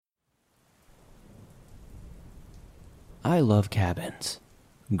I love cabins.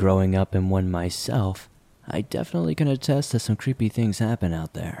 Growing up in one myself, I definitely can attest that some creepy things happen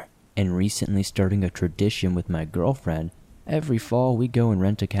out there. And recently starting a tradition with my girlfriend, every fall we go and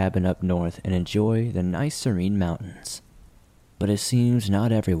rent a cabin up north and enjoy the nice serene mountains. But it seems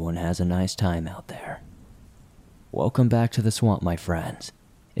not everyone has a nice time out there. Welcome back to the swamp, my friends.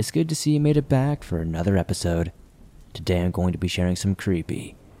 It's good to see you made it back for another episode. Today I'm going to be sharing some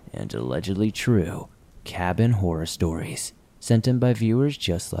creepy and allegedly true cabin horror stories sent in by viewers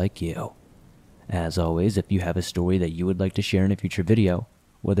just like you. As always, if you have a story that you would like to share in a future video,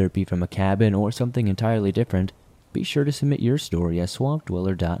 whether it be from a cabin or something entirely different, be sure to submit your story at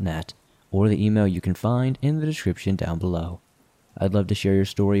swampdweller.net or the email you can find in the description down below. I'd love to share your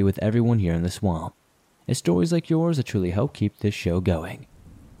story with everyone here in the swamp. It's stories like yours that truly help keep this show going.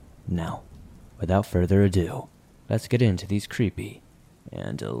 Now, without further ado, let's get into these creepy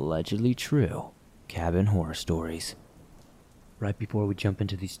and allegedly true cabin horror stories. Right before we jump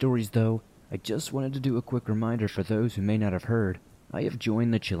into these stories though, I just wanted to do a quick reminder for those who may not have heard. I have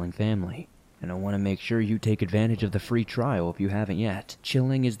joined the Chilling family, and I want to make sure you take advantage of the free trial if you haven't yet.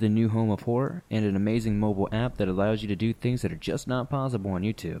 Chilling is the new home of horror and an amazing mobile app that allows you to do things that are just not possible on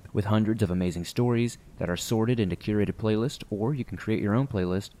YouTube. With hundreds of amazing stories that are sorted into curated playlists, or you can create your own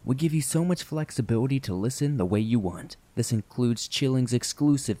playlist, we give you so much flexibility to listen the way you want. This includes Chilling's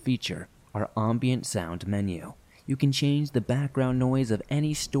exclusive feature, our ambient sound menu. You can change the background noise of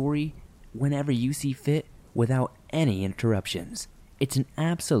any story whenever you see fit without any interruptions. It's an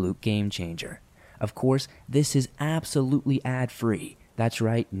absolute game changer. Of course, this is absolutely ad-free. That's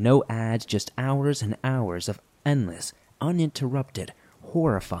right, no ads, just hours and hours of endless, uninterrupted,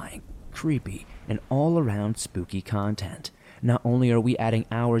 horrifying, creepy, and all-around spooky content. Not only are we adding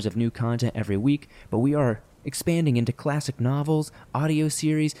hours of new content every week, but we are expanding into classic novels, audio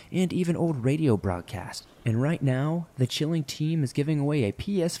series, and even old radio broadcasts. And right now, the Chilling team is giving away a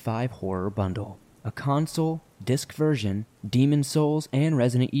PS5 horror bundle, a console, disc version, Demon Souls, and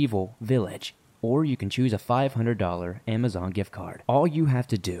Resident Evil Village. Or you can choose a $500 Amazon gift card. All you have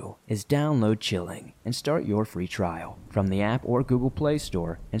to do is download Chilling and start your free trial from the app or Google Play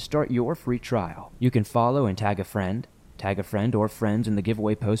Store and start your free trial. You can follow and tag a friend or friends in the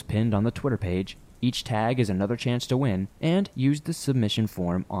giveaway post pinned on the Twitter page. Each tag is another chance to win, and use the submission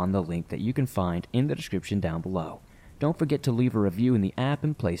form on the link that you can find in the description down below. Don't forget to leave a review in the app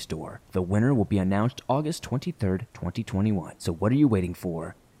and Play Store. The winner will be announced August 23rd, 2021. So what are you waiting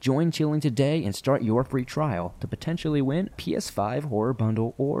for? Join Chilling today and start your free trial to potentially win a PS5 horror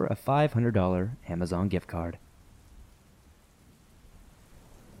bundle or a $500 Amazon gift card.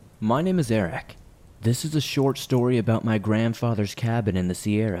 My name is Eric. This is a short story about my grandfather's cabin in the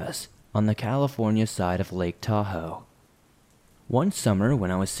Sierras, on the California side of Lake Tahoe. One summer when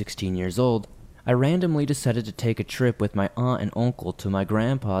I was 16 years old, I randomly decided to take a trip with my aunt and uncle to my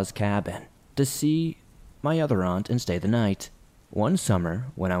grandpa's cabin to see my other aunt and stay the night. One summer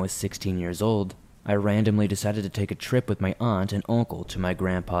when I was 16 years old, I randomly decided to take a trip with my aunt and uncle to my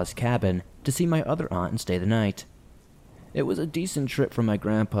grandpa's cabin to see my other aunt and stay the night. It was a decent trip from my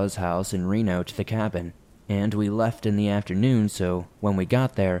grandpa's house in Reno to the cabin, and we left in the afternoon, so when we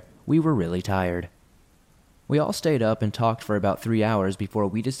got there, we were really tired. We all stayed up and talked for about 3 hours before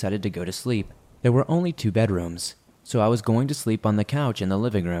we decided to go to sleep. There were only 2 bedrooms, so I was going to sleep on the couch in the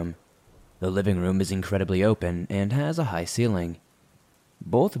living room. The living room is incredibly open and has a high ceiling.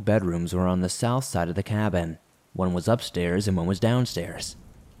 Both bedrooms were on the south side of the cabin. One was upstairs and one was downstairs.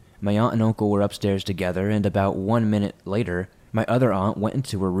 My aunt and uncle were upstairs together, and about 1 minute later, my other aunt went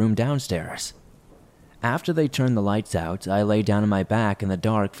into her room downstairs. After they turned the lights out, I lay down on my back in the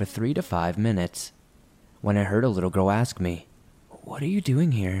dark for 3 to 5 minutes, when I heard a little girl ask me, "What are you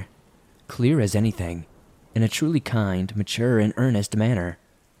doing here?" Clear as anything, in a truly kind, mature, and earnest manner.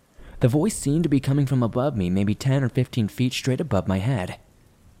 The voice seemed to be coming from above me, maybe 10 or 15 feet straight above my head.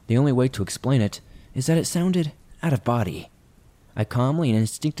 The only way to explain it is that it sounded out of body. I calmly and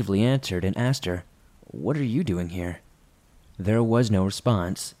instinctively answered and asked her, "What are you doing here?" There was no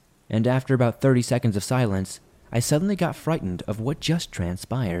response, and after about 30 seconds of silence, I suddenly got frightened of what just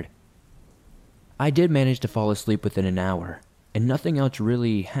transpired. I did manage to fall asleep within an hour, and nothing else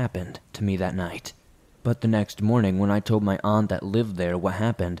really happened to me that night. But the next morning, when I told my aunt that lived there what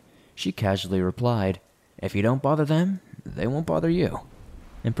happened, she casually replied, "If you don't bother them, they won't bother you,"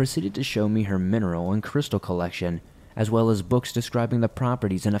 and proceeded to show me her mineral and crystal collection, as well as books describing the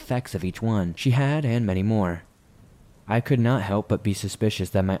properties and effects of each one she had, and many more. I could not help but be suspicious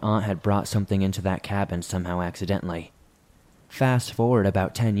that my aunt had brought something into that cabin somehow accidentally. Fast forward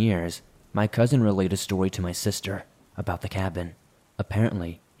about 10 years, my cousin relayed a story to my sister about the cabin.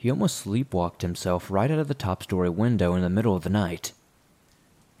 Apparently, He almost sleepwalked himself right out of the top-story window in the middle of the night.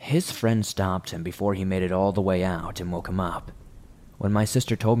 His friend stopped him before he made it all the way out and woke him up. When my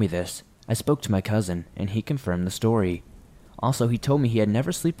sister told me this, I spoke to my cousin, and he confirmed the story. Also, he told me he had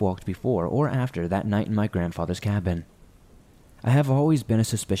never sleepwalked before or after that night in my grandfather's cabin. I have always been a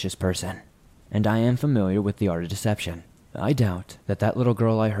suspicious person, and I am familiar with the art of deception. I doubt that that little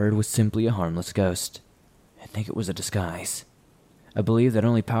girl I heard was simply a harmless ghost. I think it was a disguise. I believe that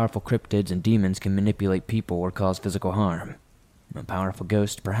only powerful cryptids and demons can manipulate people or cause physical harm. A powerful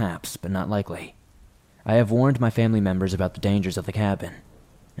ghost, perhaps, but not likely. I have warned my family members about the dangers of the cabin.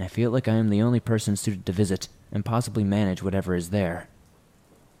 I feel like I am the only person suited to visit and possibly manage whatever is there.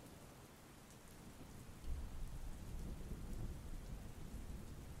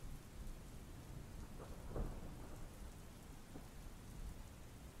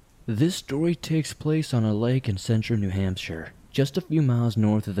 This story takes place on a lake in central New Hampshire, just a few miles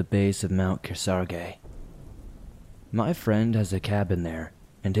north of the base of Mount Kearsarge. My friend has a cabin there,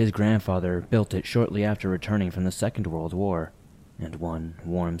 and his grandfather built it shortly after returning from the Second World War. And one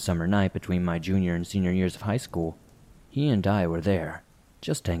warm summer night between my junior and senior years of high school, he and I were there,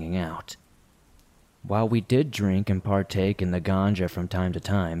 just hanging out. While we did drink and partake in the ganja from time to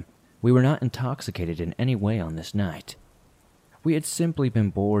time, we were not intoxicated in any way on this night. We had simply been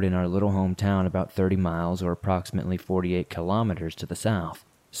bored in our little hometown about 30 miles or approximately 48 kilometers to the south.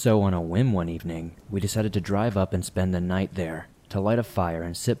 So on a whim one evening, we decided to drive up and spend the night there, to light a fire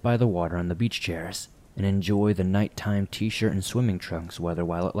and sit by the water on the beach chairs, and enjoy the nighttime t-shirt and swimming trunks weather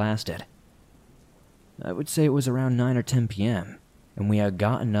while it lasted. I would say it was around 9 or 10 p.m., and we had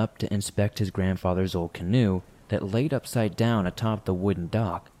gotten up to inspect his grandfather's old canoe that laid upside down atop the wooden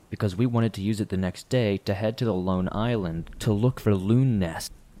dock because we wanted to use it the next day to head to the lone island to look for loon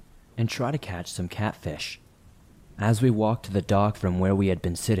nests and try to catch some catfish. As we walked to the dock from where we had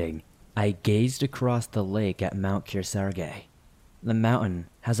been sitting, I gazed across the lake at Mount Kearsarge. The mountain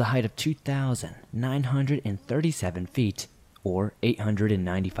has a height of 2,937 feet, or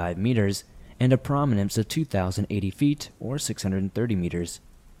 895 meters, and a prominence of 2,080 feet, or 630 meters.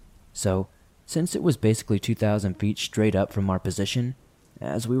 So, since it was basically 2,000 feet straight up from our position,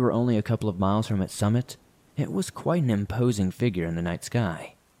 as we were only a couple of miles from its summit, it was quite an imposing figure in the night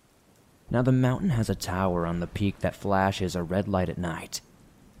sky. Now the mountain has a tower on the peak that flashes a red light at night.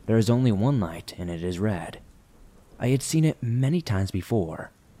 There is only one light, and it is red. I had seen it many times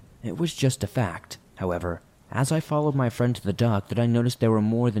before. It was just a fact, however, as I followed my friend to the dock that I noticed there were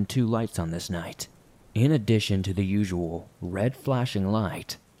more than 2 lights on this night. In addition to the usual red flashing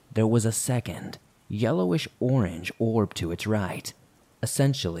light, there was a second, yellowish-orange orb to its right,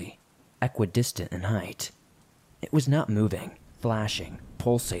 essentially equidistant in height. It was not moving, flashing,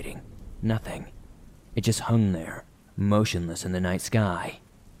 pulsating, nothing. It just hung there, motionless in the night sky.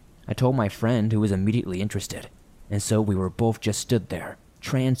 I told my friend, who was immediately interested, and so we were both just stood there,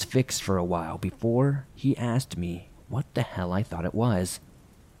 transfixed for a while before he asked me what the hell I thought it was.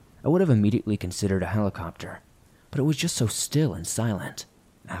 I would have immediately considered a helicopter, but it was just so still and silent.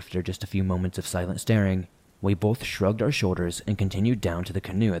 After just a few moments of silent staring, we both shrugged our shoulders and continued down to the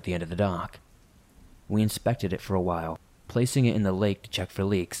canoe at the end of the dock. We inspected it for a while, placing it in the lake to check for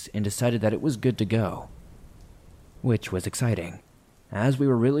leaks, and decided that it was good to go. Which was exciting, as we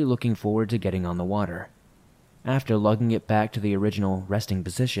were really looking forward to getting on the water. After lugging it back to the original resting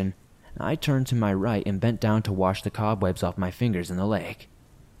position, I turned to my right and bent down to wash the cobwebs off my fingers in the lake.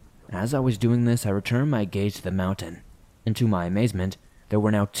 As I was doing this, I returned my gaze to the mountain, and to my amazement, there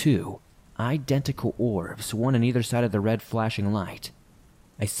were now 2 identical orbs, one on either side of the red flashing light.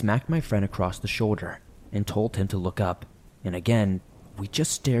 I smacked my friend across the shoulder and told him to look up, and again, we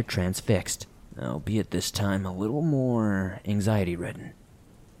just stared transfixed, albeit this time a little more anxiety-ridden.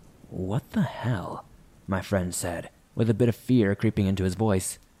 "What the hell?" my friend said, with a bit of fear creeping into his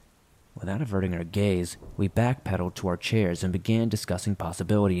voice. Without averting our gaze, we backpedaled to our chairs and began discussing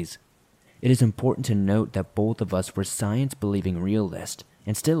possibilities. It is important to note that both of us were science-believing realists,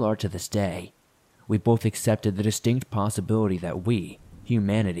 and still are to this day. We both accepted the distinct possibility that we,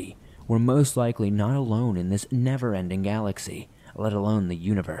 humanity, were most likely not alone in this never-ending galaxy, let alone the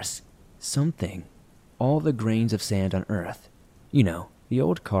universe. Something, all the grains of sand on Earth. You know, the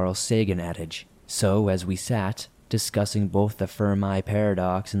old Carl Sagan adage. So, as we sat, discussing both the Fermi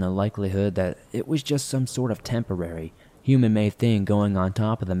paradox and the likelihood that it was just some sort of temporary, human-made thing going on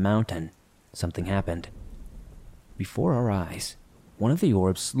top of the mountain, something happened. Before our eyes, one of the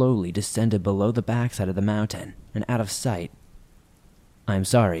orbs slowly descended below the backside of the mountain and out of sight. I'm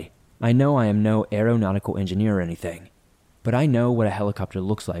sorry, I know I am no aeronautical engineer or anything, but I know what a helicopter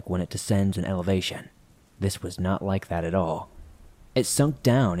looks like when it descends in elevation. This was not like that at all. It sunk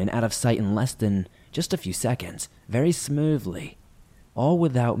down and out of sight in less than just a few seconds, very smoothly, all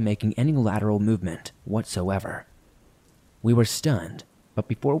without making any lateral movement whatsoever. We were stunned, but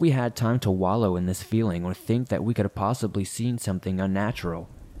before we had time to wallow in this feeling or think that we could have possibly seen something unnatural,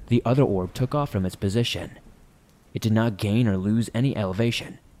 the other orb took off from its position. It did not gain or lose any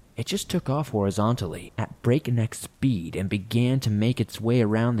elevation. It just took off horizontally at breakneck speed and began to make its way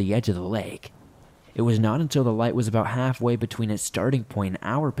around the edge of the lake. It was not until the light was about halfway between its starting point and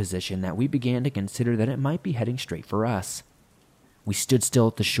our position that we began to consider that it might be heading straight for us. We stood still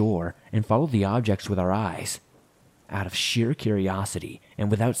at the shore and followed the objects with our eyes. Out of sheer curiosity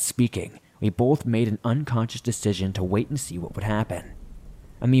and without speaking, we both made an unconscious decision to wait and see what would happen.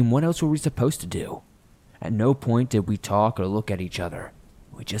 I mean, what else were we supposed to do? At no point did we talk or look at each other.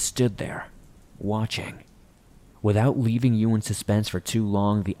 We just stood there, watching. Without leaving you in suspense for too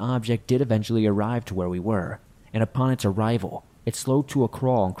long, the object did eventually arrive to where we were, and upon its arrival, it slowed to a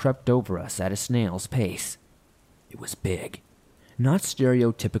crawl and crept over us at a snail's pace. It was big. Not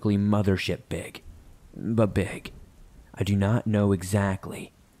stereotypically mothership big, but big. I do not know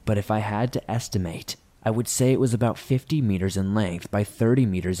exactly, but if I had to estimate, I would say it was about 50 meters in length by 30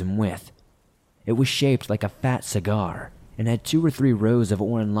 meters in width. It was shaped like a fat cigar and had 2 or 3 rows of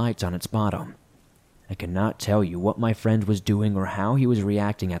orange lights on its bottom. I cannot tell you what my friend was doing or how he was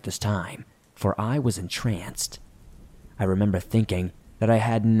reacting at this time, for I was entranced. I remember thinking that I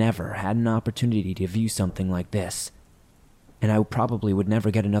had never had an opportunity to view something like this, and I probably would never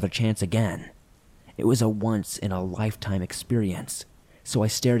get another chance again. It was a once-in-a-lifetime experience, so I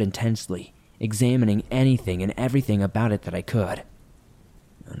stared intensely, examining anything and everything about it that I could.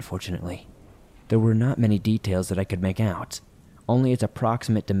 Unfortunately, there were not many details that I could make out, only its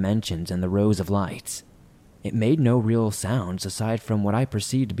approximate dimensions and the rows of lights. It made no real sounds aside from what I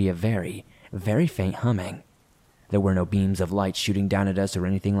perceived to be a very, very faint humming. There were no beams of light shooting down at us or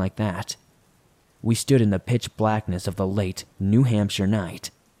anything like that. We stood in the pitch blackness of the late New Hampshire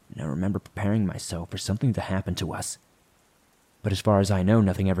night, and I remember preparing myself for something to happen to us. But as far as I know,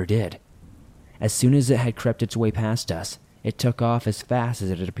 nothing ever did. As soon as it had crept its way past us, it took off as fast as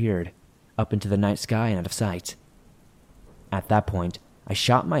it had appeared, up into the night sky and out of sight. At that point, I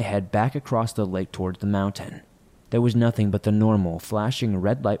shot my head back across the lake towards the mountain. There was nothing but the normal, flashing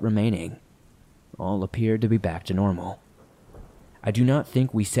red light remaining. All appeared to be back to normal. I do not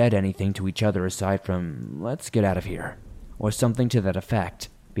think we said anything to each other aside from, "Let's get out of here," or something to that effect,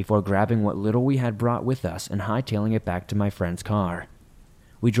 before grabbing what little we had brought with us and hightailing it back to my friend's car.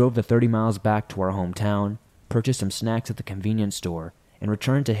 We drove the 30 miles back to our hometown, purchased some snacks at the convenience store, and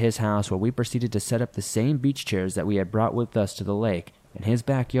returned to his house where we proceeded to set up the same beach chairs that we had brought with us to the lake in his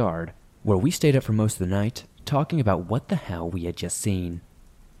backyard, where we stayed up for most of the night, talking about what the hell we had just seen.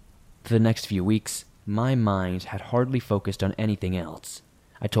 For the next few weeks, my mind had hardly focused on anything else.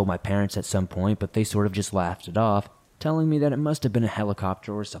 I told my parents at some point, but they sort of just laughed it off, telling me that it must have been a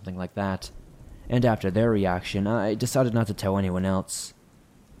helicopter or something like that. And after their reaction, I decided not to tell anyone else.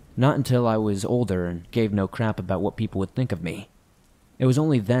 Not until I was older and gave no crap about what people would think of me. It was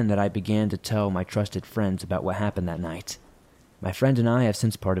only then that I began to tell my trusted friends about what happened that night. My friend and I have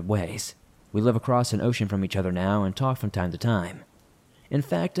since parted ways. We live across an ocean from each other now and talk from time to time. In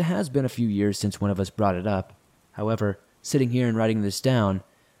fact, it has been a few years since one of us brought it up. However, sitting here and writing this down,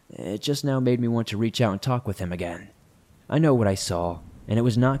 it just now made me want to reach out and talk with him again. I know what I saw, and it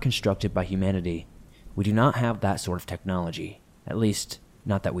was not constructed by humanity. We do not have that sort of technology, at least,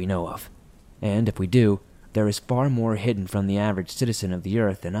 not that we know of. And if we do, there is far more hidden from the average citizen of the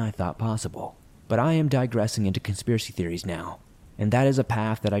Earth than I thought possible. But I am digressing into conspiracy theories now, and that is a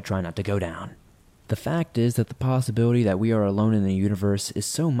path that I try not to go down. The fact is that the possibility that we are alone in the universe is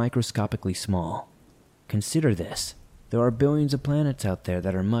so microscopically small. Consider this. There are billions of planets out there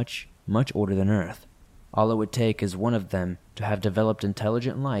that are much, much older than Earth. All it would take is one of them to have developed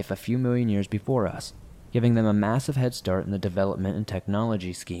intelligent life a few million years before us, giving them a massive head start in the development and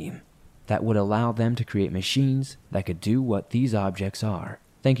technology scheme that would allow them to create machines that could do what these objects are.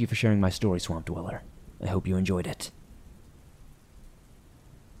 Thank you for sharing my story, Swamp Dweller. I hope you enjoyed it.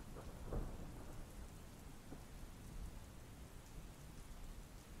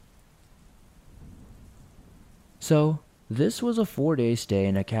 So, this was a 4-day stay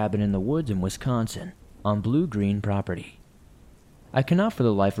in a cabin in the woods in Wisconsin, on blue-green property. I cannot for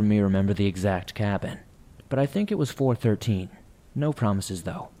the life of me remember the exact cabin, but I think it was 413. No promises,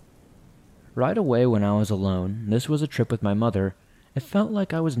 though. Right away when I was alone, this was a trip with my mother, it felt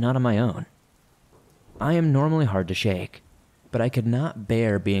like I was not on my own. I am normally hard to shake, but I could not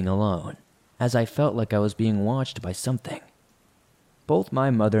bear being alone, as I felt like I was being watched by something. Both my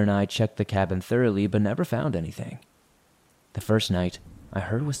mother and I checked the cabin thoroughly but never found anything. The first night, I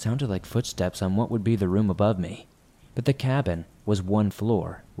heard what sounded like footsteps on what would be the room above me, but the cabin was one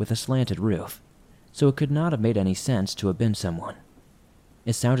floor with a slanted roof, so it could not have made any sense to have been someone.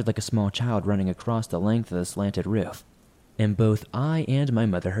 It sounded like a small child running across the length of the slanted roof, and both I and my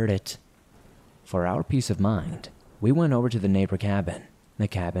mother heard it. For our peace of mind, we went over to the neighbor cabin. The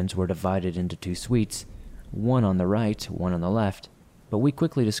cabins were divided into 2 suites, one on the right, one on the left, but we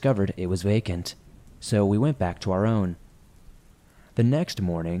quickly discovered it was vacant, so we went back to our own. The next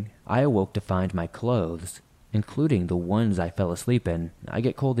morning, I awoke to find my clothes, including the ones I fell asleep in. I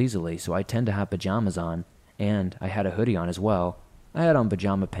get cold easily, so I tend to have pajamas on, and I had a hoodie on as well. I had on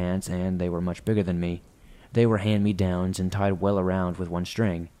pajama pants, and they were much bigger than me. They were hand-me-downs and tied well around with one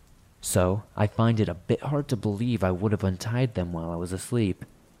string. So, I find it a bit hard to believe I would have untied them while I was asleep.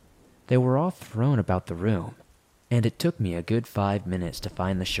 They were all thrown about the room, and it took me a good 5 minutes to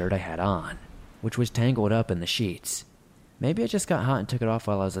find the shirt I had on, which was tangled up in the sheets. Maybe I just got hot and took it off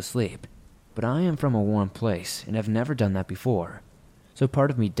while I was asleep, but I am from a warm place and have never done that before, so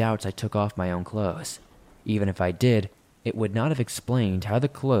part of me doubts I took off my own clothes. Even if I did, it would not have explained how the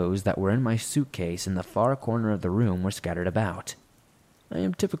clothes that were in my suitcase in the far corner of the room were scattered about. I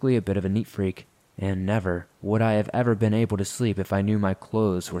am typically a bit of a neat freak, and never would I have ever been able to sleep if I knew my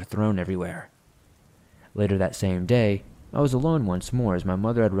clothes were thrown everywhere. Later that same day, I was alone once more as my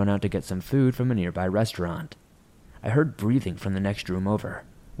mother had run out to get some food from a nearby restaurant. I heard breathing from the next room over,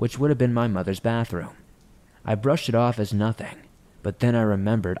 which would have been my mother's bathroom. I brushed it off as nothing, but then I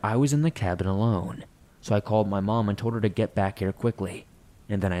remembered I was in the cabin alone, so I called my mom and told her to get back here quickly,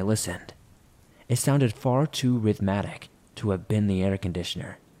 and then I listened. It sounded far too rhythmic to have been the air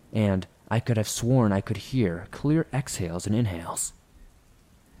conditioner, and I could have sworn I could hear clear exhales and inhales.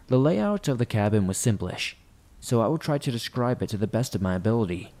 The layout of the cabin was simplish, so I will try to describe it to the best of my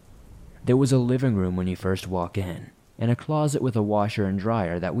ability. There was a living room when you first walk in, and a closet with a washer and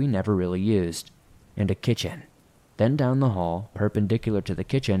dryer that we never really used, and a kitchen. Then down the hall, perpendicular to the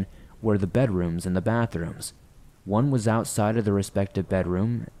kitchen, were the bedrooms and the bathrooms. One was outside of the respective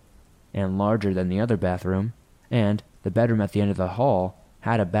bedroom and larger than the other bathroom, and the bedroom at the end of the hall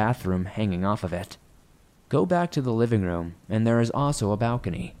had a bathroom hanging off of it. Go back to the living room, and there is also a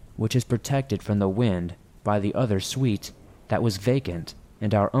balcony, which is protected from the wind by the other suite that was vacant,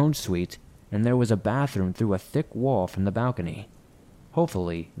 and our own suite, and there was a bathroom through a thick wall from the balcony.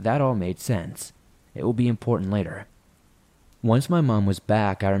 Hopefully, that all made sense. It will be important later. Once my mom was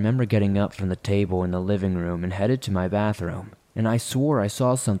back, I remember getting up from the table in the living room and headed to my bathroom, and I swore I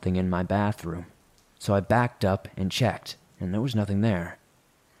saw something in my bathroom. So I backed up and checked, and there was nothing there.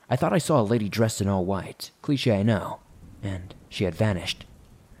 I thought I saw a lady dressed in all white, cliché I know, and she had vanished.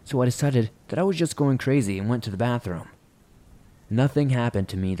 So I decided that I was just going crazy and went to the bathroom. Nothing happened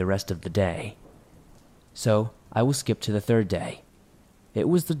to me the rest of the day. So I will skip to the 3rd day. It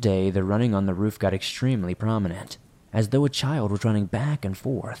was the day the running on the roof got extremely prominent, as though a child was running back and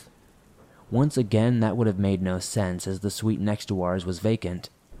forth. Once again, that would have made no sense as the suite next to ours was vacant.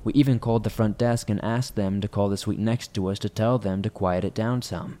 We even called the front desk and asked them to call the suite next to us to tell them to quiet it down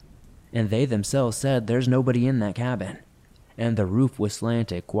some. And they themselves said there's nobody in that cabin, and the roof was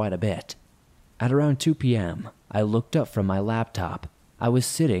slanted quite a bit. At around 2 p.m., I looked up from my laptop. I was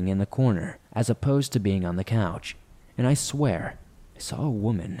sitting in the corner as opposed to being on the couch, and I swear I saw a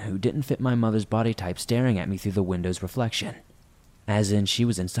woman who didn't fit my mother's body type staring at me through the window's reflection. As in she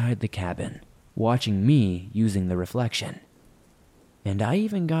was inside the cabin, watching me using the reflection. And I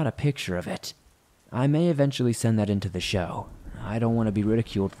even got a picture of it. I may eventually send that into the show. I don't want to be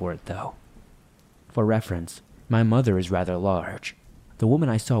ridiculed for it though. For reference, my mother is rather large. The woman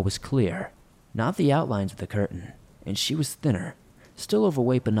I saw was clear, not the outlines of the curtain, and she was thinner, still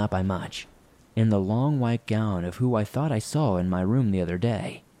overweight but not by much, in the long white gown of who I thought I saw in my room the other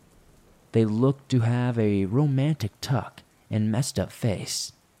day. They looked to have a romantic tuck and messed up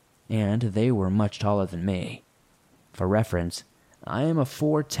face, and they were much taller than me. For reference, I am a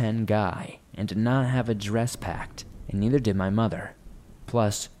 4'10" guy and did not have a dress packed, and neither did my mother.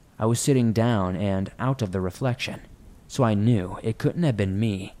 Plus, I was sitting down and out of the reflection, so I knew it couldn't have been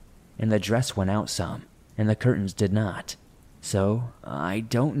me, and the dress went out some, and the curtains did not. So, I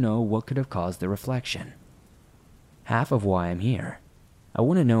don't know what could have caused the reflection. Half of why I'm here. I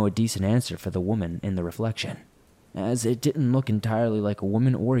want to know a decent answer for the woman in the reflection, as it didn't look entirely like a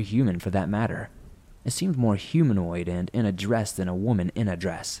woman or a human for that matter. It seemed more humanoid and in a dress than a woman in a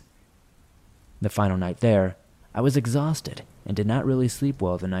dress. The final night there, I was exhausted and did not really sleep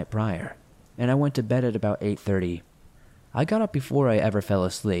well the night prior, and I went to bed at about 8:30. I got up before I ever fell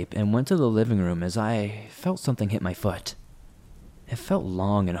asleep and went to the living room as I felt something hit my foot. It felt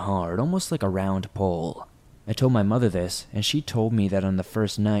long and hard, almost like a round pole. I told my mother this, and she told me that on the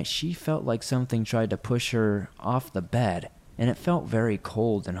first night she felt like something tried to push her off the bed, and it felt very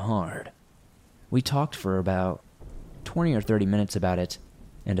cold and hard. We talked for about 20 or 30 minutes about it,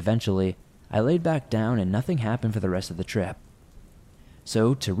 and eventually I laid back down and nothing happened for the rest of the trip.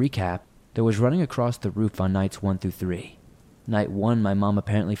 So, to recap, there was running across the roof on nights 1 through 3. Night 1, my mom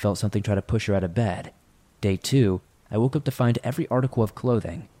apparently felt something try to push her out of bed. Day 2, I woke up to find every article of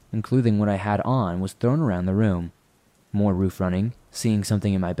clothing, including what I had on, was thrown around the room. More roof running, seeing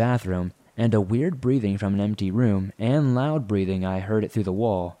something in my bathroom, and a weird breathing from an empty room, and loud breathing, I heard it through the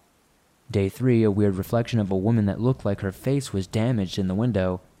wall. Day 3, a weird reflection of a woman that looked like her face was damaged in the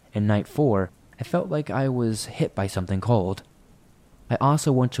window, and night 4, I felt like I was hit by something cold. I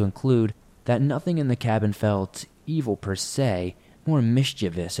also want to include that nothing in the cabin felt evil per se, more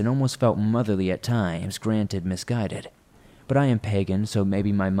mischievous and almost felt motherly at times, granted misguided. But I am pagan, so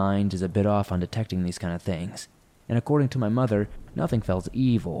maybe my mind is a bit off on detecting these kind of things. And according to my mother, nothing felt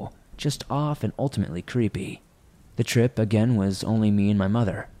evil, just off and ultimately creepy. The trip, again, was only me and my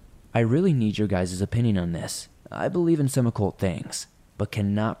mother. I really need your guys' opinion on this. I believe in some occult things, but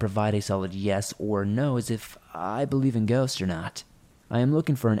cannot provide a solid yes or no as if I believe in ghosts or not. I am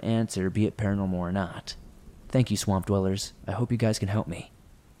looking for an answer, be it paranormal or not. Thank you, Swamp Dwellers. I hope you guys can help me.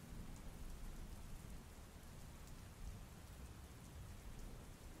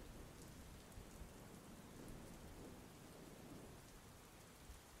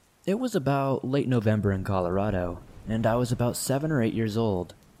 It was about late November in Colorado, and I was about 7 or 8 years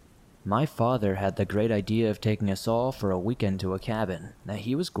old. My father had the great idea of taking us all for a weekend to a cabin that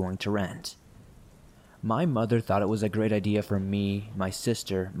he was going to rent. My mother thought it was a great idea for me, my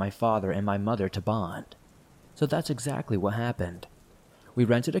sister, my father, and my mother to bond. So that's exactly what happened. We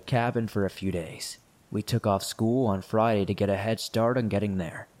rented a cabin for a few days. We took off school on Friday to get a head start on getting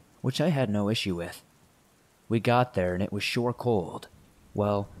there, which I had no issue with. We got there and it was sure cold.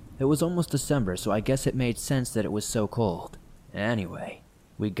 Well, it was almost December, so I guess it made sense that it was so cold. Anyway,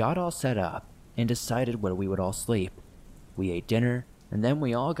 we got all set up and decided where we would all sleep. We ate dinner, and then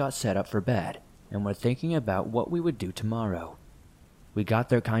we all got set up for bed, and were thinking about what we would do tomorrow. We got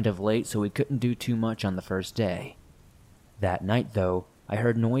there kind of late, so we couldn't do too much on the first day. That night, though, I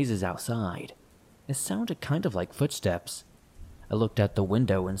heard noises outside. It sounded kind of like footsteps. I looked out the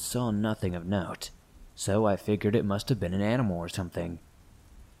window and saw nothing of note, so I figured it must have been an animal or something.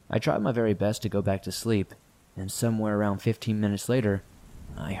 I tried my very best to go back to sleep, and somewhere around 15 minutes later,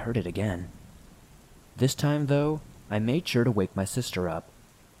 I heard it again. This time, though, I made sure to wake my sister up.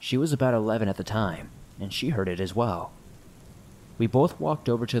 She was about 11 at the time, and she heard it as well. We both walked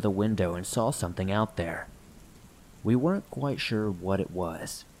over to the window and saw something out there. We weren't quite sure what it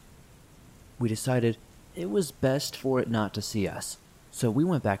was. We decided it was best for it not to see us, so we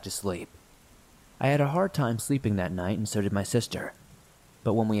went back to sleep. I had a hard time sleeping that night, and so did my sister.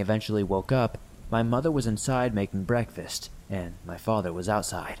 But when we eventually woke up, my mother was inside making breakfast, and my father was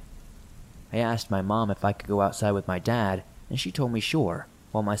outside. I asked my mom if I could go outside with my dad, and she told me sure,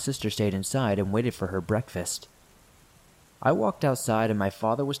 while my sister stayed inside and waited for her breakfast. I walked outside and my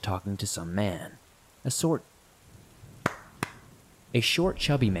father was talking to some man. A short,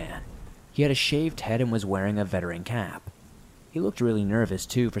 chubby man. He had a shaved head and was wearing a veteran cap. He looked really nervous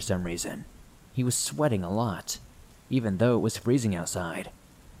too for some reason. He was sweating a lot, even though it was freezing outside.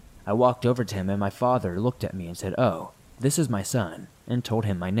 I walked over to him and my father looked at me and said, "Oh, this is my son," and told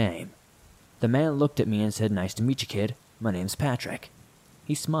him my name. The man looked at me and said, "Nice to meet you, kid. My name's Patrick."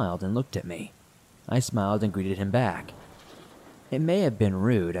 He smiled and looked at me. I smiled and greeted him back. It may have been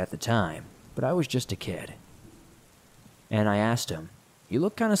rude at the time, but I was just a kid. And I asked him, "You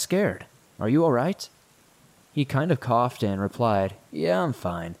look kind of scared. Are you alright?" He kind of coughed and replied, "Yeah, I'm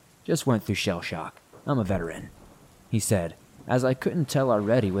fine. Just went through shell shock. I'm a veteran," he said, as I couldn't tell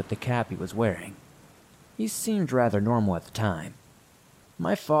already with the cap he was wearing. He seemed rather normal at the time.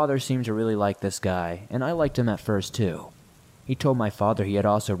 My father seemed to really like this guy, and I liked him at first too. He told my father he had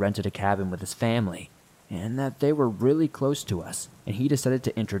also rented a cabin with his family, and that they were really close to us, and he decided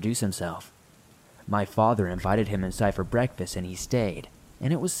to introduce himself. My father invited him inside for breakfast and he stayed,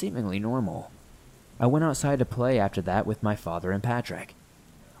 and it was seemingly normal. I went outside to play after that with my father and Patrick.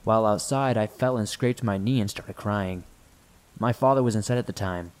 While outside, I fell and scraped my knee and started crying. My father was inside at the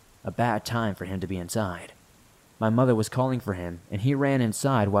time, a bad time for him to be inside. My mother was calling for him, and he ran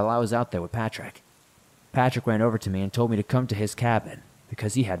inside while I was out there with Patrick. Patrick ran over to me and told me to come to his cabin,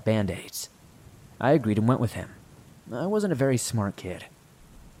 because he had band-aids. I agreed and went with him. I wasn't a very smart kid.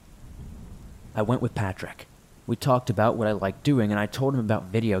 I went with Patrick. We talked about what I liked doing, and I told him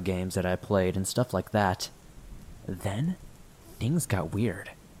about video games that I played and stuff like that. Then, things got weird.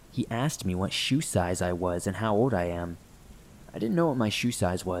 He asked me what shoe size I was and how old I am. I didn't know what my shoe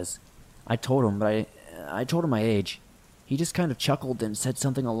size was. I told him, but I told him my age. He just kind of chuckled and said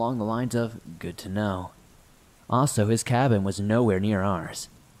something along the lines of, "Good to know." Also, his cabin was nowhere near ours.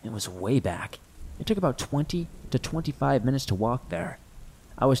 It was way back. It took about 20 to 25 minutes to walk there.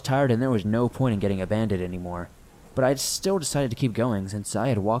 I was tired and there was no point in getting abandoned anymore, but I still decided to keep going since I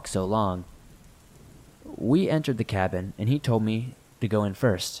had walked so long. We entered the cabin and he told me to go in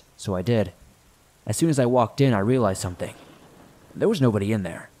first, so I did. As soon as I walked in, I realized something. There was nobody in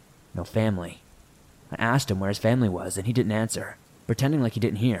there. No family. I asked him where his family was and he didn't answer, pretending like he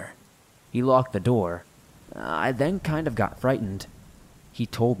didn't hear. He locked the door. I then kind of got frightened. He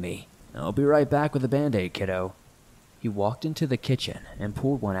told me, "I'll be right back with a Band-Aid, kiddo." He walked into the kitchen and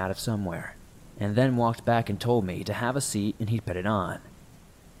pulled one out of somewhere, and then walked back and told me to have a seat and he'd put it on.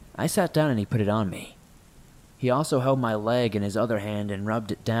 I sat down and he put it on me. He also held my leg in his other hand and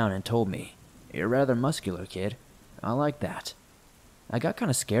rubbed it down and told me, "You're rather muscular, kid. I like that." I got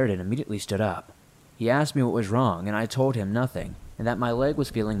kind of scared and immediately stood up. He asked me what was wrong and I told him nothing and that my leg was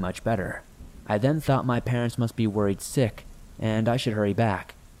feeling much better. I then thought my parents must be worried sick and I should hurry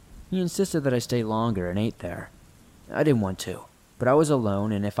back. He insisted that I stay longer and ate there. I didn't want to, but I was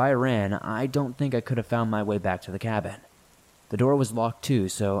alone and if I ran, I don't think I could have found my way back to the cabin. The door was locked too,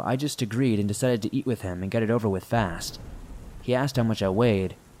 so I just agreed and decided to eat with him and get it over with fast. He asked how much I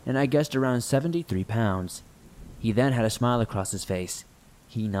weighed, and I guessed around 73 pounds. He then had a smile across his face.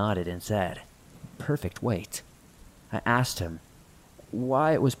 He nodded and said, "Perfect weight." I asked him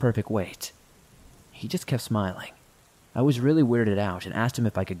why it was perfect weight. He just kept smiling. I was really weirded out and asked him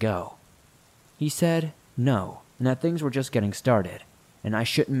if I could go. He said no, and that things were just getting started, and I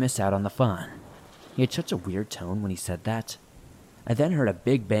shouldn't miss out on the fun. He had such a weird tone when he said that. I then heard a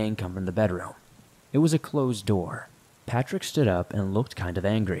big bang come from the bedroom. It was a closed door. Patrick stood up and looked kind of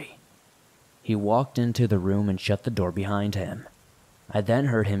angry. He walked into the room and shut the door behind him. I then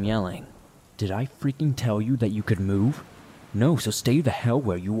heard him yelling, "Did I freaking tell you that you could move? No, so stay the hell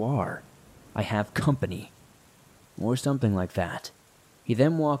where you are. I have company." Or something like that. He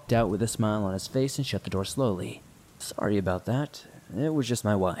then walked out with a smile on his face and shut the door slowly. "Sorry about that. It was just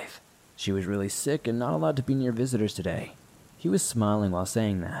my wife. She was really sick and not allowed to be near visitors today." He was smiling while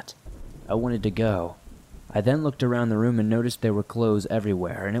saying that. I wanted to go. I then looked around the room and noticed there were clothes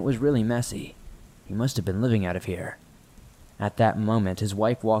everywhere, and it was really messy. He must have been living out of here. At that moment, his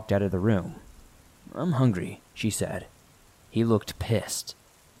wife walked out of the room. "I'm hungry," she said. He looked pissed.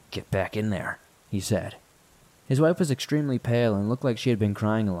 "Get back in there," he said. His wife was extremely pale and looked like she had been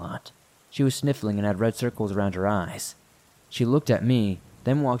crying a lot. She was sniffling and had red circles around her eyes. She looked at me,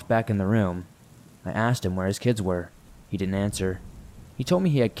 then walked back in the room. I asked him where his kids were. He didn't answer. He told me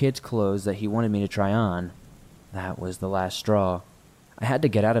he had kids' clothes that he wanted me to try on. That was the last straw. I had to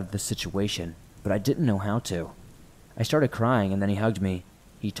get out of this situation, but I didn't know how to. I started crying and then he hugged me.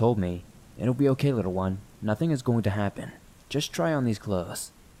 He told me, "It'll be okay, little one. Nothing is going to happen. Just try on these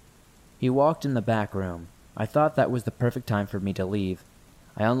clothes." He walked in the back room. I thought that was the perfect time for me to leave.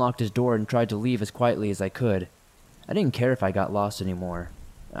 I unlocked his door and tried to leave as quietly as I could. I didn't care if I got lost anymore.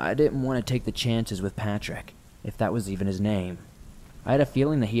 I didn't want to take the chances with Patrick, if that was even his name. I had a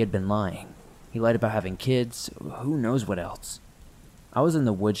feeling that he had been lying. He lied about having kids, who knows what else. I was in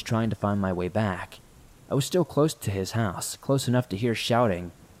the woods trying to find my way back. I was still close to his house, close enough to hear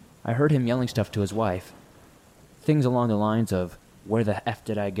shouting. I heard him yelling stuff to his wife. Things along the lines of, "Where the F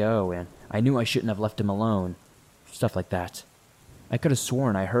did I go?" and "I knew I shouldn't have left him alone." Stuff like that. I could have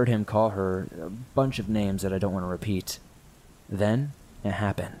sworn I heard him call her a bunch of names that I don't want to repeat. Then, it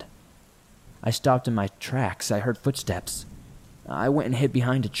happened. I stopped in my tracks. I heard footsteps. I went and hid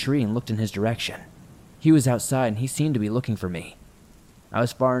behind a tree and looked in his direction. He was outside and he seemed to be looking for me. I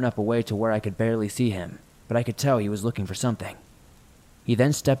was far enough away to where I could barely see him, but I could tell he was looking for something. He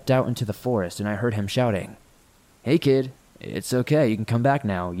then stepped out into the forest and I heard him shouting, "Hey kid, it's okay, you can come back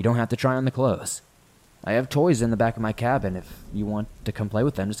now. You don't have to try on the clothes. I have toys in the back of my cabin. If you want to come play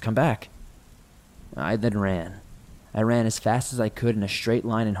with them, just come back." I then ran. I ran as fast as I could in a straight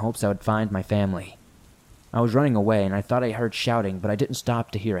line in hopes I would find my family. I was running away and I thought I heard shouting, but I didn't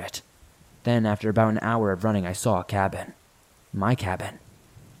stop to hear it. Then, after about an hour of running, I saw a cabin. My cabin.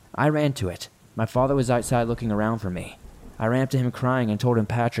 I ran to it. My father was outside looking around for me. I ran up to him crying and told him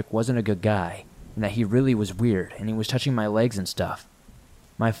Patrick wasn't a good guy, and that he really was weird, and he was touching my legs and stuff.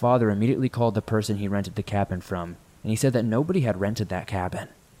 My father immediately called the person he rented the cabin from, and he said that nobody had rented that cabin.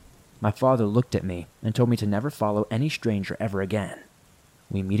 My father looked at me and told me to never follow any stranger ever again.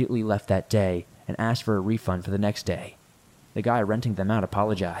 We immediately left that day and asked for a refund for the next day. The guy renting them out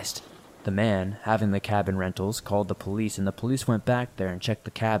apologized. The man having the cabin rentals called the police, and the police went back there and checked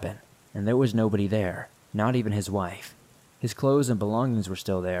the cabin, and there was nobody there, not even his wife. His clothes and belongings were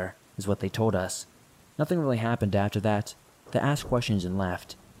still there, is what they told us. Nothing really happened after that. They asked questions and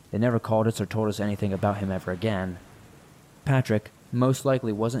left. They never called us or told us anything about him ever again. Patrick most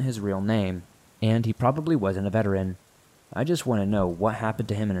likely wasn't his real name, and he probably wasn't a veteran. I just want to know what happened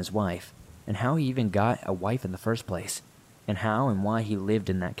to him and his wife, and how he even got a wife in the first place, and how and why he lived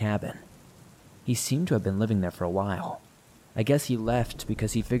in that cabin. He seemed to have been living there for a while. I guess he left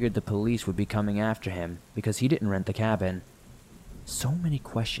because he figured the police would be coming after him because he didn't rent the cabin. So many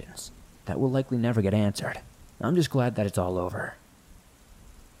questions that will likely never get answered. I'm just glad that it's all over.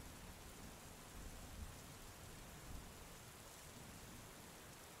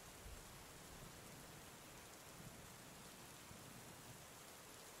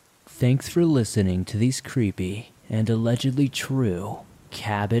 Thanks for listening to these creepy and allegedly true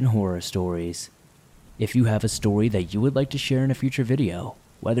cabin horror stories. If you have a story that you would like to share in a future video,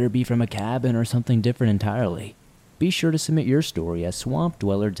 whether it be from a cabin or something different entirely, be sure to submit your story at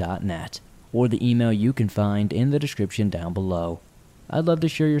swampdweller.net or the email you can find in the description down below. I'd love to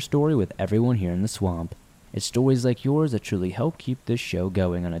share your story with everyone here in the swamp. It's stories like yours that truly help keep this show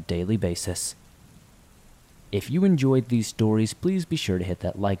going on a daily basis. If you enjoyed these stories, please be sure to hit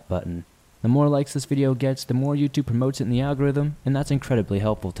that like button. The more likes this video gets, the more YouTube promotes it in the algorithm, and that's incredibly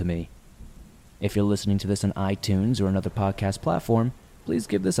helpful to me. If you're listening to this on iTunes or another podcast platform, please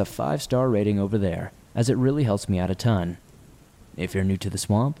give this a 5-star rating over there, as it really helps me out a ton. If you're new to the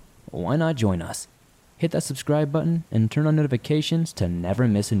swamp, why not join us? Hit that subscribe button and turn on notifications to never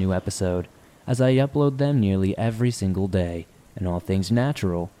miss a new episode, as I upload them nearly every single day, and all things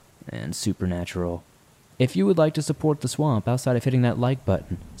natural and supernatural. If you would like to support the swamp outside of hitting that like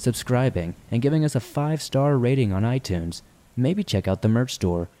button, subscribing, and giving us a 5-star rating on iTunes, maybe check out the merch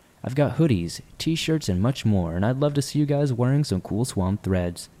store. I've got hoodies, t-shirts, and much more, and I'd love to see you guys wearing some cool swamp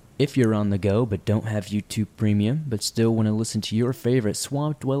threads. If you're on the go but don't have YouTube Premium, but still want to listen to your favorite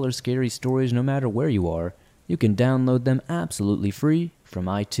Swamp Dweller scary stories no matter where you are, you can download them absolutely free from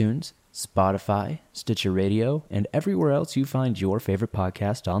iTunes, Spotify, Stitcher Radio, and everywhere else you find your favorite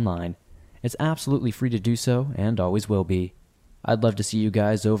podcast online. It's absolutely free to do so, and always will be. I'd love to see you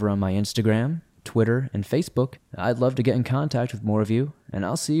guys over on my Instagram, Twitter, and Facebook. I'd love to get in contact with more of you, and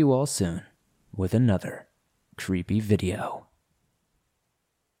I'll see you all soon with another creepy video.